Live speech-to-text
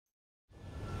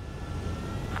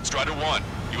Strider 1,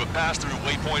 you have passed through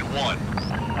waypoint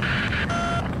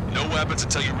 1. No weapons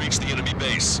until you reach the enemy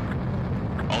base.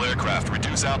 All aircraft,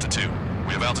 reduce altitude.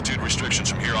 We have altitude restrictions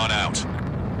from here on out.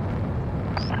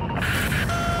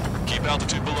 Keep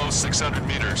altitude below 600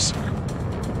 meters.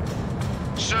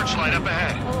 Searchlight up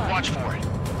ahead. Watch for it.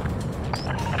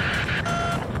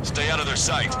 Stay out of their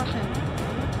sight.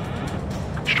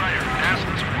 Strider,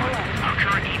 Aslan's 1. Our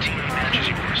current ETA matches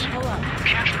yours.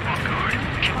 Catch them off guard.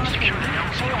 Can we secure the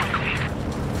LZ quickly?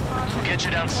 We'll get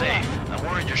you down safe. I'm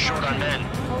worried you're short on men.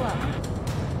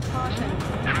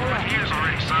 Everyone here has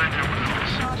already signed their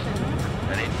wills.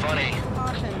 That ain't funny.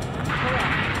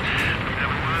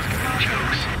 Never was good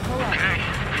jokes. Okay,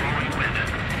 follow you in.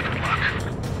 Good luck.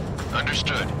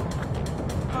 Understood.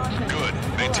 Good.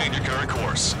 Maintain your current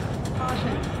course.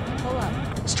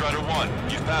 Strider 1,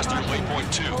 you've passed through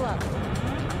waypoint 2.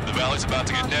 The valley's about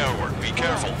to get narrower. Be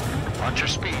careful. Watch your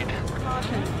speed.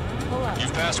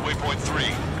 You've passed waypoint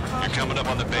 3. You're coming up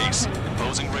on the base,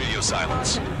 imposing radio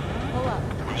silence.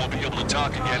 We won't be able to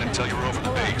talk again until you're over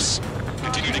the base.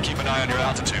 Continue to keep an eye on your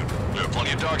altitude. There are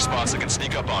plenty of dark spots that can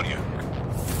sneak up on you.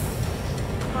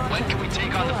 When can we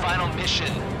take on the final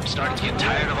mission? I'm starting to get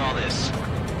tired of all this.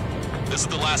 This is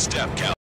the last step, Cal.